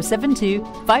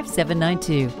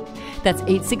 866-472-5792. That's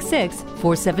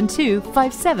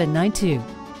 866-472-5792.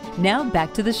 Now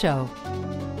back to the show.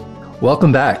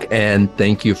 Welcome back, and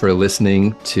thank you for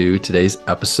listening to today's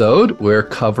episode. We're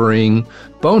covering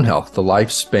bone health, the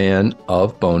lifespan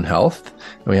of bone health.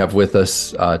 And we have with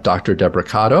us Dr. Deborah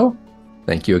Kano.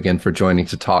 Thank you again for joining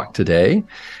to talk today.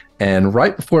 And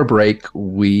right before break,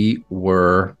 we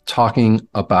were talking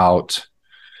about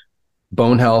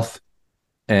bone health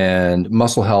and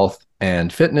muscle health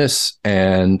and fitness,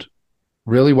 and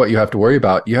really what you have to worry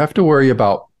about. You have to worry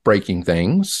about breaking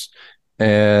things.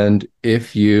 And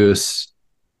if you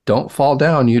don't fall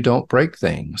down, you don't break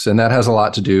things. And that has a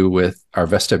lot to do with our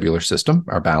vestibular system,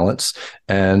 our balance,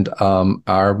 and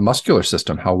our muscular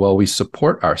system, how well we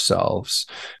support ourselves.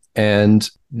 And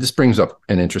this brings up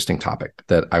an interesting topic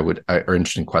that or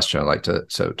interesting question I'd like to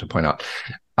point out.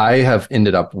 I have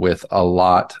ended up with a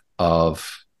lot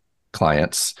of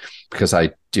clients because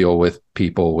I deal with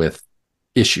people with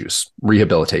issues,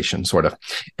 rehabilitation sort of.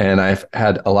 And I've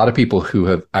had a lot of people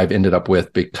who I've ended up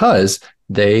with because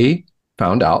they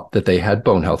found out that they had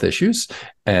bone health issues.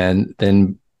 And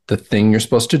then the thing you're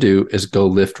supposed to do is go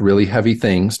lift really heavy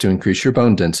things to increase your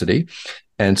bone density.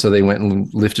 And so they went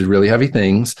and lifted really heavy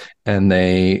things, and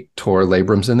they tore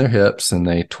labrums in their hips, and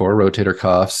they tore rotator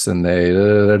cuffs, and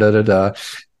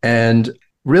and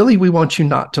really, we want you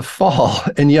not to fall.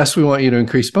 And yes, we want you to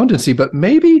increase bone density, but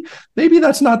maybe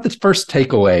that's not the first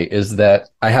takeaway, is that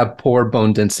I have poor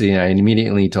bone density and I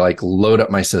immediately need to load up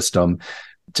my system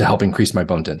to help increase my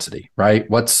bone density, right?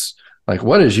 What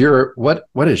is your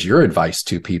advice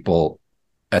to people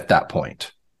at that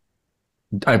point?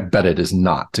 I bet it is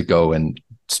not to go and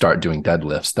start doing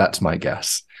deadlifts. That's my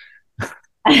guess.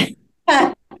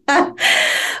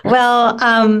 Well,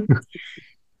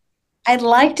 I'd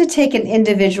like to take an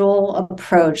individual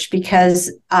approach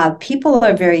because people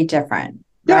are very different,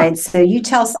 right? So you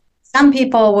tell some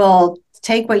people will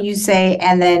take what you say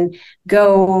and then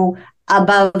go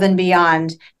above and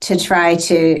beyond to try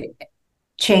to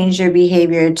change their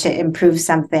behavior to improve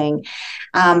something.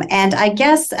 And I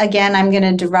guess, again, I'm going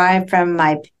to derive from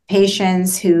my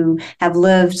patients who have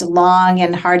lived long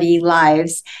and hearty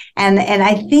lives. And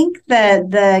I think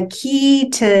that the key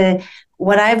to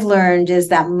what I've learned is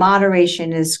that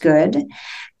moderation is good,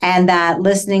 and that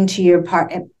listening to your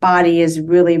body is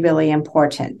really, really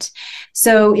important.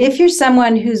 So if you're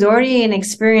someone who's already an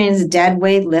experienced dead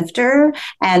weight lifter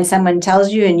and someone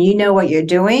tells you and you know what you're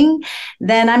doing,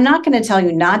 then I'm not going to tell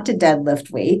you not to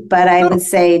deadlift weight, but I would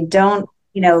say don't,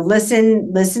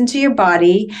 listen to your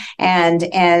body and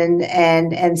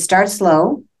start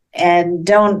slow, and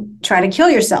don't try to kill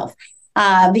yourself.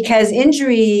 Because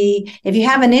injury, if you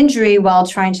have an injury while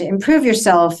trying to improve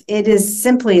yourself, it is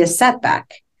simply a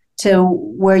setback to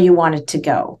where you want it to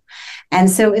go. And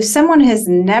so if someone has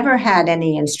never had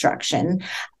any instruction,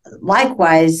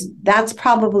 likewise, that's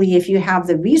probably, if you have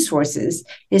the resources,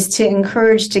 is to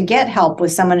encourage to get help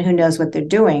with someone who knows what they're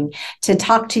doing, to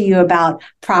talk to you about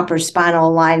proper spinal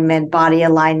alignment, body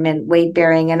alignment, weight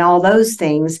bearing, and all those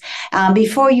things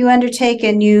before you undertake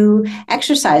a new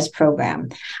exercise program.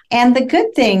 And the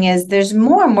good thing is there's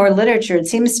more and more literature, it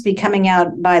seems to be coming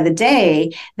out by the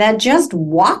day, that just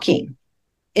walking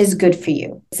is good for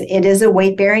you. It is a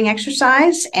weight-bearing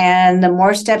exercise, and the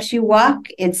more steps you walk,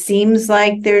 it seems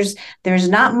like there's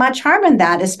not much harm in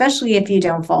that, especially if you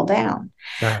don't fall down.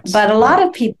 But a lot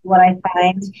of people, what I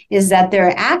find is that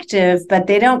they're active, but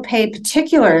they don't pay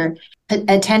particular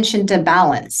attention to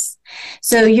balance.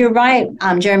 So you're right,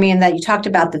 Jeremy, in that you talked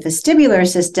about the vestibular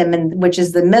system, and which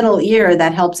is the middle ear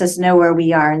that helps us know where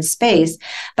we are in space.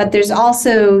 But there's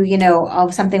also,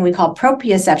 something we call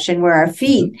proprioception, where our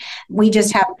feet, we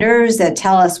just have nerves that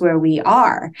tell us where we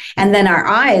are. And then our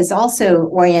eyes also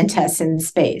orient us in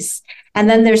space. And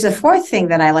then there's a fourth thing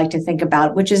that I like to think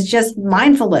about, which is just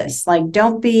mindfulness. Like,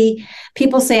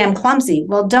 people say I'm clumsy.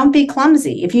 Well, don't be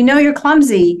clumsy. If you know you're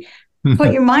clumsy,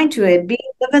 put your mind to it.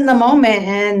 Live in the moment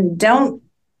and don't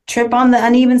trip on the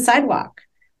uneven sidewalk.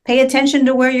 Pay attention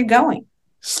to where you're going.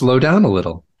 Slow down a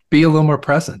little. Be a little more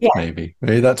present, maybe.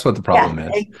 Maybe that's what the problem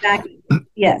is. Exactly.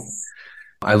 Yes.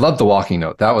 I love the walking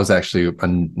note. That was actually a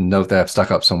note that I've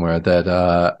stuck up somewhere that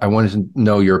I wanted to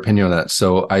know your opinion on that.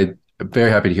 So I'm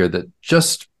very happy to hear that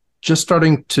just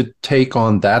starting to take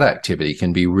on that activity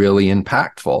can be really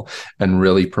impactful and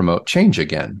really promote change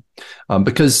again.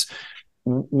 Because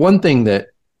one thing that,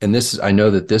 and I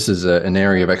know that this is an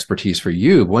area of expertise for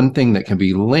you, one thing that can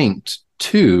be linked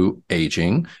to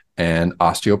aging and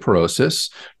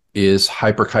osteoporosis is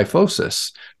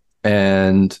hyperkyphosis.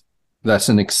 And that's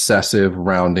an excessive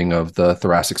rounding of the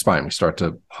thoracic spine. We start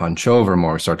to hunch over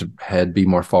more, we start to head be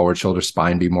more forward, shoulder,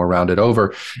 spine be more rounded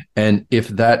over. And if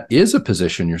that is a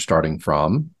position you're starting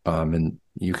from, and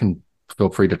you can feel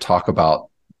free to talk about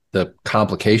the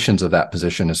complications of that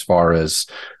position as far as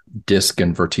disc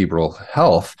and vertebral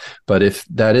health. But if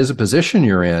that is a position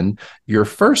you're in, your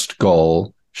first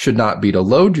goal should not be to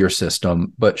load your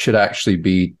system, but should actually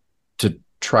be to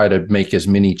try to make as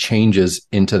many changes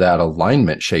into that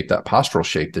alignment shape, that postural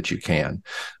shape that you can.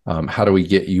 How do we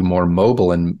get you more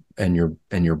mobile and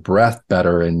your breath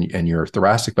better and your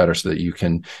thoracic better so that you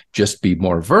can just be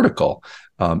more vertical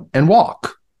and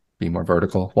walk? Be more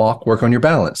vertical, walk, work on your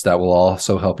balance. That will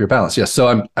also help your balance. Yes.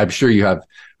 So I'm sure I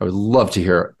would love to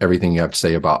hear everything you have to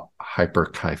say about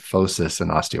hyperkyphosis and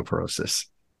osteoporosis.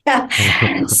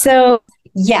 So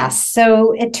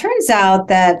it turns out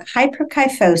that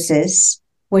hyperkyphosis,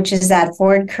 which is that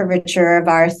forward curvature of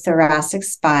our thoracic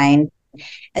spine,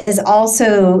 is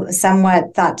also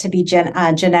somewhat thought to be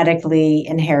genetically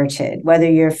inherited, whether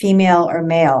you're female or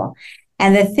male.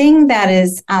 And the thing that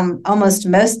is almost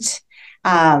most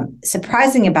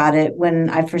surprising about it when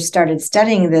I first started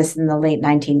studying this in the late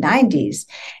 1990s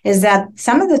is that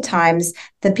some of the times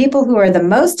the people who are the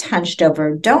most hunched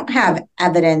over don't have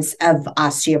evidence of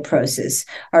osteoporosis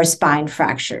or spine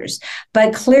fractures.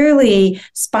 But clearly,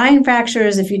 spine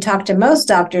fractures, if you talk to most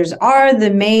doctors, are the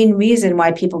main reason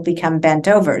why people become bent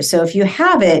over. So if you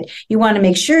have it, you want to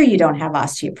make sure you don't have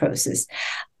osteoporosis.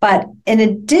 But an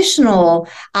additional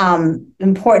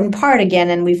important part, again,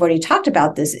 and we've already talked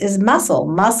about this, is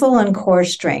muscle and core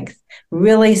strength.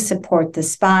 Really support the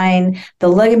spine, the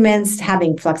ligaments,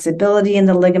 having flexibility in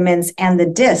the ligaments, and the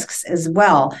discs as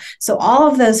well. So all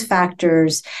of those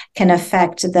factors can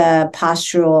affect the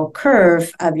postural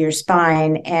curve of your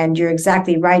spine. And you're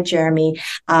exactly right, Jeremy.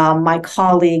 My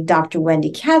colleague, Dr.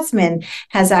 Wendy Katzman,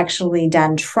 has actually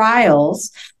done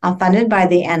trials funded by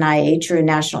the NIH, or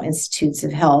National Institutes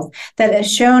of Health, that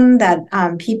has shown that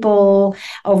people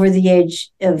over the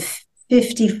age of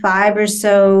 55 or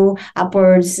so,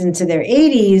 upwards into their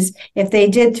 80s, if they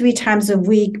did 3 times a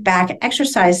week back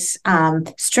exercise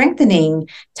strengthening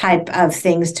type of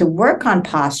things to work on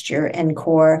posture and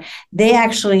core, they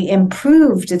actually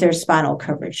improved their spinal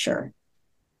curvature.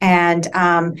 And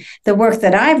the work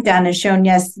that I've done has shown,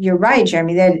 yes, you're right,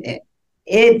 Jeremy, that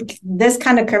this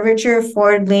kind of curvature,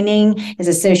 forward leaning, is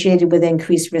associated with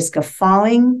increased risk of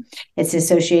falling. It's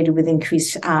associated with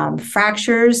increased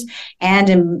fractures, and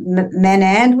in men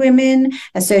and women,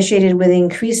 associated with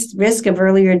increased risk of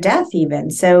earlier death even.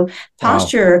 So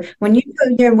posture, when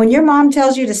your mom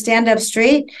tells you to stand up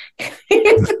straight,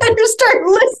 you better start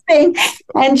listening.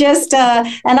 And just and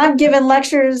I've given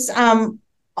lectures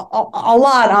a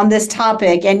lot on this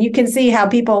topic, and you can see how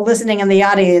people listening in the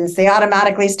audience, they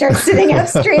automatically start sitting up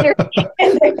straighter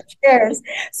in their chairs.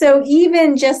 So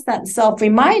even just that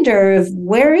self-reminder of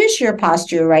where is your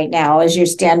posture right now as you're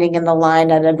standing in the line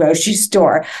at a grocery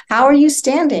store? How are you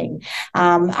standing?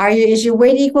 Is your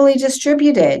weight equally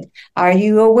distributed? Are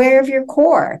you aware of your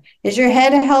core? Is your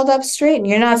head held up straight and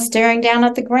you're not staring down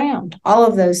at the ground? All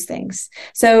of those things.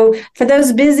 So for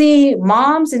those busy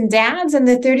moms and dads in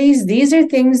their 30s, these are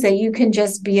things that you can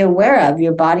just be aware of,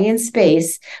 your body and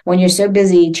space, when you're so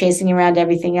busy chasing around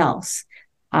everything else.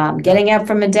 Getting up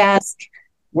from a desk,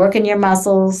 working your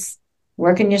muscles,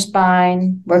 working your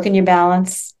spine, working your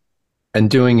balance. And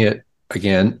doing it,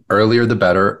 again, earlier the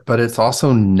better, but it's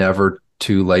also never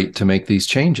too late to make these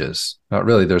changes. Not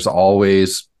really. There's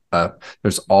always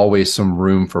some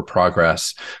room for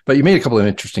progress. But you made a couple of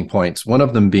interesting points. One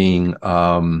of them being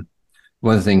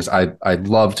one of the things I'd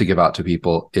love to give out to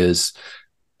people is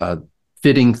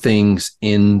fitting things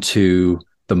into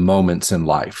the moments in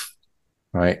life,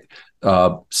 right?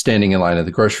 Standing in line at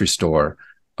the grocery store,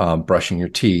 brushing your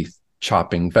teeth,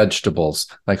 chopping vegetables,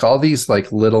 like all these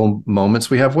like little moments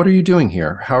we have. What are you doing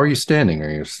here? How are you standing? Are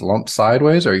you slumped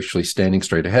sideways? Are you actually standing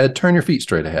straight ahead? Turn your feet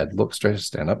straight ahead, look straight,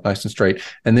 stand up nice and straight,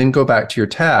 and then go back to your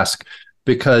task.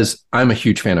 Because I'm a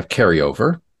huge fan of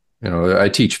carryover. I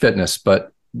teach fitness,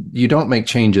 but you don't make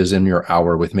changes in your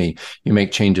hour with me. You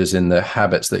make changes in the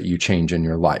habits that you change in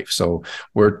your life. So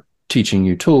we're teaching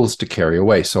you tools to carry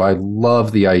away. So I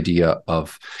love the idea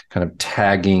of kind of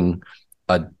tagging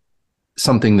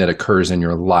something that occurs in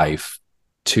your life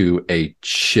to a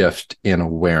shift in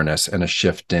awareness and a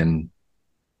shift in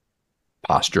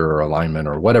posture or alignment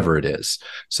or whatever it is.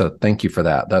 So thank you for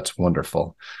that. That's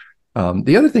wonderful.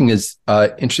 The other thing is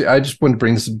interesting. I just want to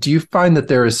bring this. Do you find that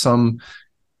there is some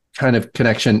kind of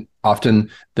connection?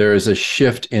 Often there is a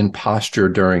shift in posture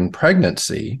during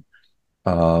pregnancy,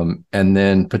 and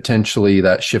then potentially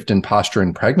that shift in posture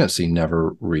in pregnancy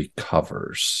never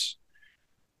recovers.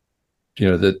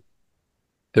 That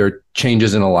there are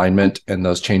changes in alignment, and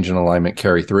those changes in alignment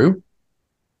carry through.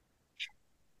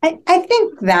 I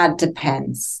think that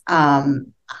depends.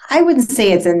 I wouldn't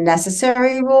say it's a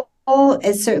necessary rule.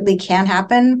 It certainly can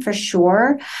happen for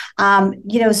sure.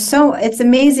 So it's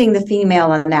amazing the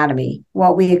female anatomy,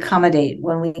 what we accommodate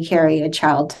when we carry a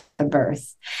child to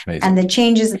birth. Amazing. And the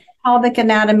changes in the pelvic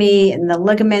anatomy and the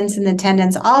ligaments and the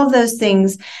tendons, all of those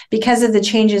things, because of the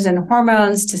changes in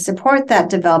hormones to support that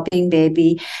developing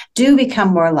baby, do become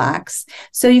more lax.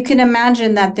 So you can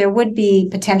imagine that there would be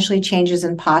potentially changes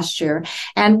in posture.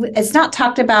 And it's not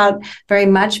talked about very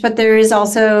much, but there is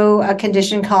also a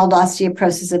condition called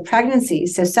osteoporosis of pregnancy.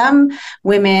 So some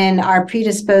women are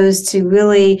predisposed to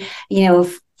really,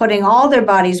 putting all their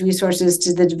body's resources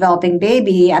to the developing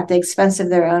baby at the expense of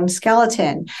their own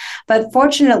skeleton. But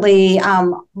fortunately,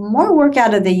 more work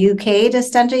out of the UK to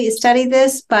study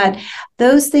this, but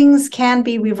those things can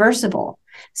be reversible.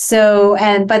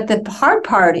 But the hard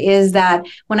part is that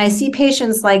when I see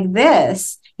patients like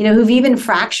this, who've even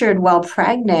fractured while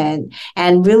pregnant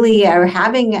and really are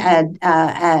having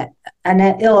an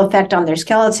ill effect on their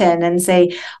skeleton, and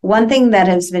say one thing that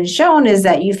has been shown is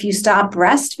that if you stop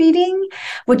breastfeeding,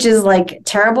 which is like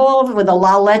terrible with the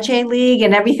La Leche League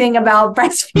and everything about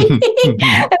breastfeeding,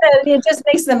 it just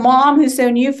makes the mom who's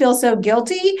so new feel so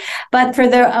guilty. But for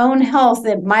their own health,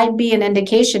 it might be an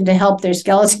indication to help their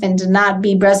skeleton to not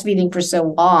be breastfeeding for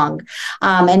so long.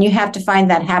 And you have to find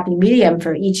that happy medium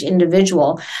for each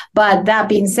individual. But that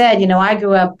being said, I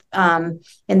grew up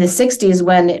in the 60s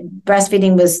when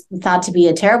breastfeeding was thought to be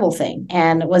a terrible thing,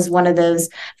 and it was one of those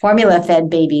formula-fed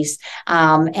babies.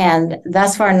 And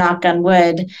thus far, knock on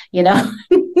wood, no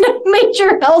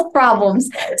major health problems.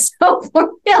 So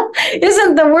formula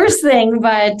isn't the worst thing,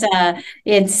 but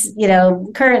it's,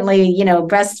 currently,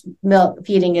 breast milk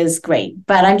feeding is great.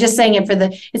 But I'm just saying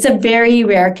it's a very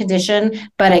rare condition,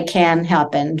 but it can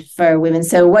happen for women.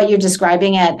 So what you're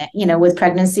describing with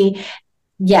pregnancy,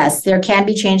 yes, there can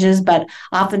be changes, but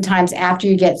oftentimes after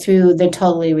you get through, they're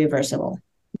totally reversible.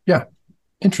 Yeah.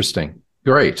 Interesting.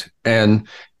 Great. And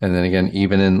then again,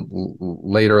 even in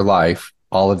later life,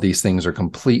 all of these things are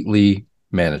completely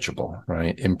manageable,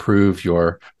 right? Improve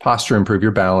your posture, improve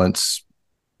your balance,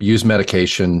 use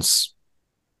medications.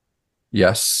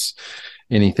 Yes.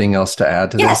 Anything else to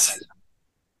add to this?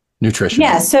 Nutrition.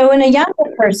 Yeah. So in a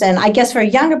younger person, I guess for a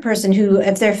younger person who,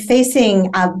 if they're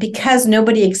facing, because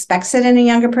nobody expects it in a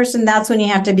younger person, that's when you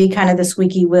have to be kind of the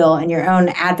squeaky wheel and your own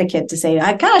advocate to say,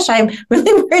 gosh, I'm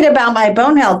really worried about my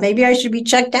bone health. Maybe I should be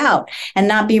checked out and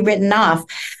not be written off.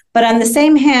 But on the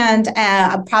same hand,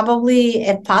 probably,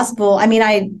 if possible, I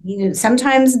mean,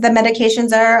 sometimes the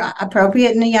medications are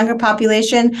appropriate in a younger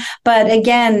population, but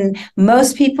again,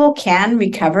 most people can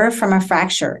recover from a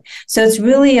fracture. So it's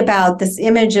really about this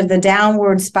image of the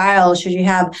downward spiral. Should you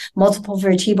have multiple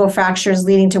vertebral fractures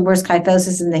leading to worse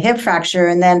kyphosis in the hip fracture,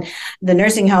 and then the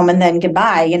nursing home, and then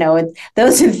goodbye?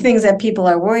 Those are the things that people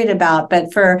are worried about.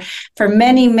 But for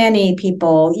many, many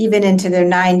people, even into their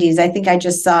 90s, I think I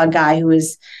just saw a guy who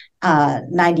was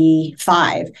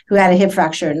 95 who had a hip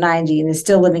fracture at 90 and is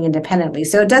still living independently.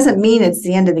 So it doesn't mean it's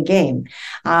the end of the game,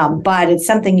 but it's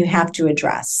something you have to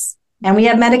address. And we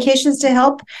have medications to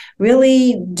help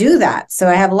really do that. So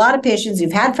I have a lot of patients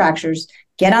who've had fractures,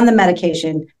 get on the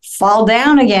medication, fall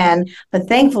down again, but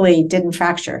thankfully didn't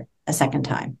fracture a second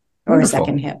time or Wonderful. A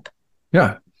second hip.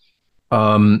 Yeah.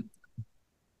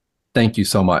 Thank you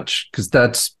so much. Because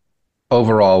that's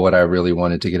overall what I really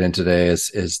wanted to get into today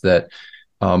is that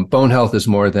bone health is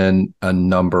more than a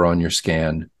number on your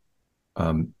scan.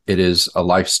 It is a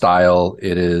lifestyle.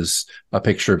 It is a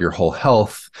picture of your whole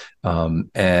health,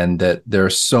 and that there are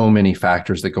so many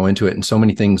factors that go into it and so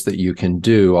many things that you can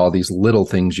do, all these little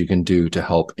things you can do to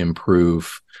help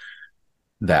improve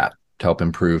that, to help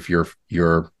improve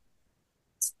your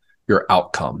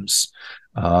outcomes.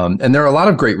 And there are a lot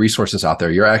of great resources out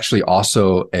there. You're actually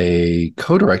also a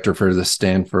co-director for the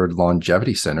Stanford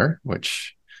Longevity Center,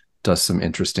 which does some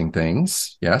interesting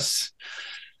things. Yes.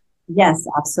 Yes,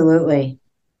 absolutely.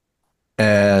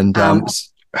 And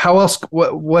how else?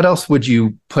 What else would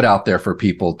you put out there for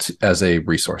people as a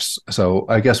resource? So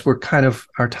I guess our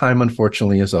time,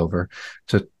 unfortunately, is over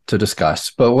to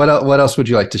discuss. But what else would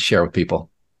you like to share with people?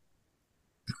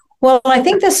 Well, I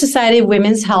think the Society of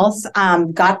Women's Health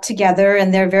got together,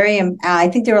 and they're I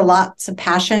think there were lots of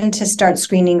passion to start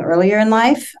screening earlier in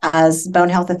life as bone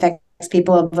health affects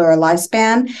people over a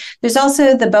lifespan. There's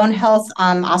also the Bone Health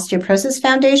Osteoporosis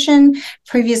Foundation,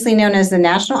 previously known as the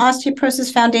National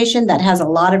Osteoporosis Foundation, that has a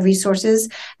lot of resources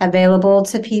available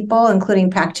to people, including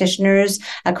practitioners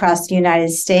across the United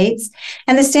States.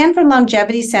 And the Stanford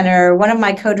Longevity Center, one of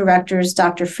my co-directors,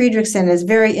 Dr. Friedrichsen, is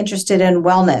very interested in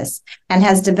wellness and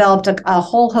has developed a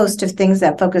whole host of things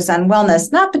that focus on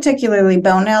wellness, not particularly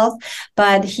bone health,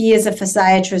 but he is a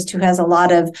physiatrist who has a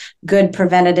lot of good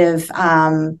preventative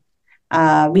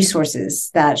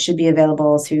resources that should be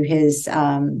available through his site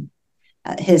on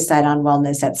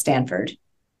wellness at Stanford.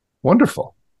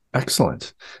 Wonderful.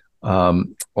 Excellent.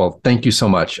 Well, thank you so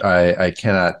much. I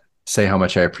cannot say how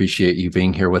much I appreciate you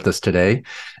being here with us today.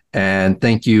 And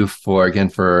thank you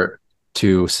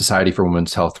to Society for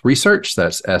Women's Health Research,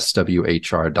 that's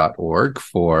swhr.org,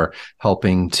 for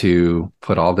helping to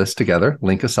put all this together,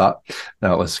 link us up.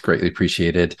 That was greatly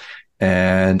appreciated.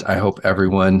 And I hope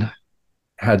everyone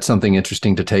had something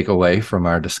interesting to take away from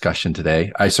our discussion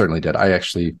today. I certainly did. I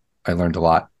learned a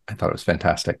lot. I thought it was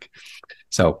fantastic.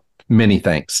 So many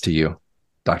thanks to you,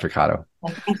 Dr. Kano.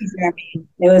 Well, thank you, Jeremy.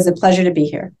 It was a pleasure to be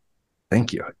here.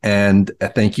 Thank you. And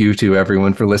thank you to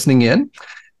everyone for listening in.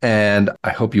 And I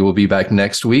hope you will be back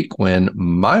next week when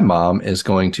my mom is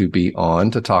going to be on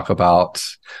to talk about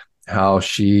how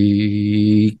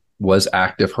she was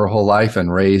active her whole life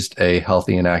and raised a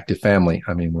healthy and active family.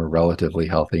 I mean, we're relatively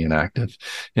healthy and active,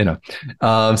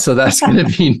 So that's going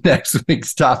to be next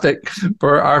week's topic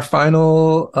for our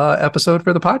final episode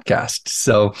for the podcast.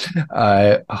 So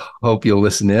I hope you'll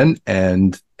listen in.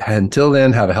 And until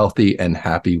then, have a healthy and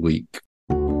happy week.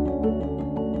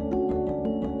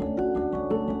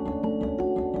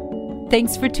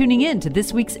 Thanks for tuning in to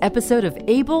this week's episode of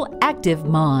Able Active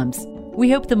Moms. We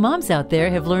hope the moms out there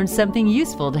have learned something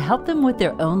useful to help them with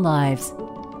their own lives.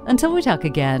 Until we talk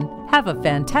again, have a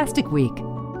fantastic week.